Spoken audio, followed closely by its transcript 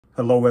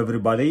Hello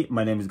everybody,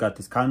 my name is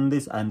Gattis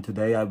Candice and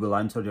today I will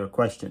answer your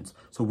questions.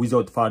 So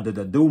without further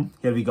ado,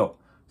 here we go.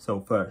 So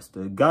first,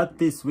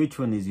 Gattis, which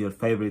one is your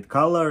favorite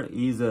color?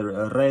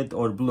 Either red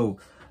or blue?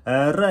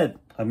 Red,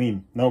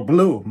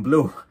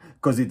 blue,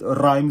 because it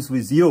rhymes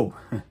with you.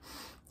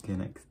 Okay,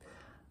 next.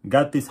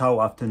 Gattis, how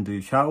often do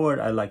you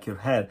shower? I like your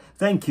hair.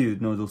 Thank you,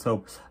 Noodle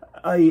Soap.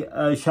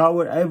 I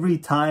shower every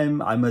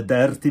time. I'm a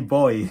dirty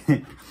boy.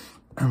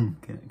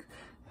 Okay, next.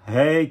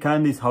 Hey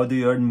Candice, how do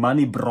you earn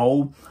money,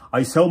 bro?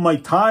 I sell my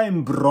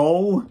time,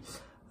 bro.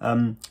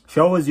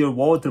 Show us your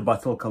water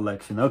bottle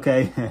collection.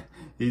 Okay,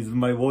 here's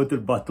my water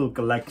bottle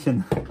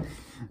collection.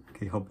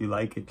 Okay, hope you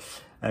like it.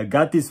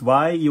 Gattis,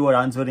 why you are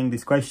answering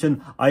this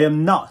question? I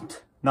am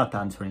not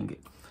answering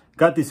it.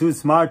 Gattis, who's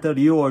smarter,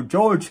 you or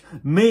George?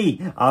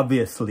 Me,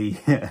 obviously.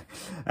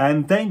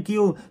 And thank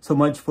you so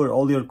much for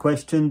all your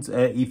questions.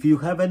 If you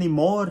have any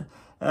more,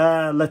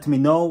 let me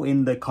know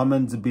in the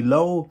comments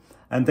below.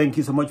 And thank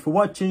you so much for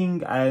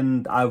watching,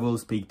 and I will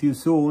speak to you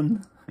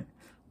soon.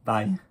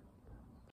 Bye.